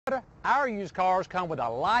Our used cars come with a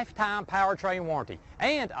lifetime powertrain warranty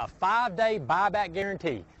and a 5-day buyback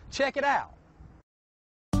guarantee. Check it out.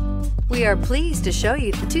 We are pleased to show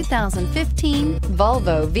you the 2015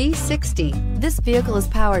 Volvo V60. This vehicle is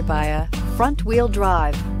powered by a front-wheel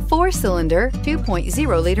drive, 4-cylinder,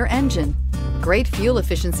 2.0-liter engine. Great fuel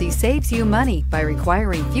efficiency saves you money by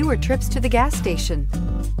requiring fewer trips to the gas station.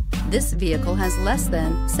 This vehicle has less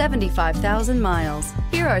than 75,000 miles.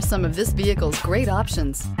 Here are some of this vehicle's great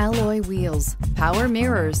options: alloy wheels, power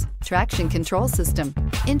mirrors, traction control system,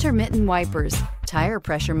 intermittent wipers, tire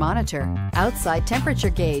pressure monitor, outside temperature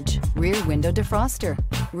gauge, rear window defroster,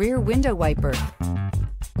 rear window wiper.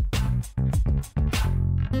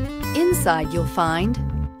 Inside you'll find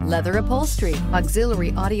leather upholstery,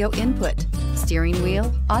 auxiliary audio input, steering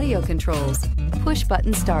wheel audio controls, push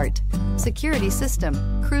button start, security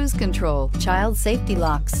system, cruise control, child safety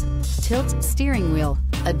locks, tilt steering wheel,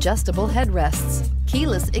 adjustable headrests,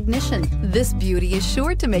 keyless ignition. This beauty is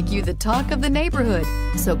sure to make you the talk of the neighborhood.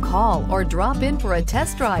 So call or drop in for a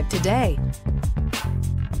test drive today.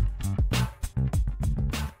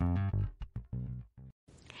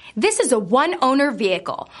 This is a one-owner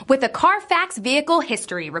vehicle with a CARFAX Vehicle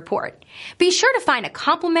History Report. Be sure to find a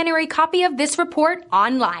complimentary copy of this report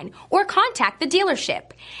online or contact the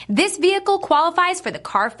dealership. This vehicle qualifies for the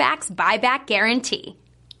CARFAX Buyback Guarantee.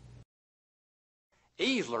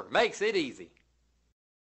 Easler makes it easy.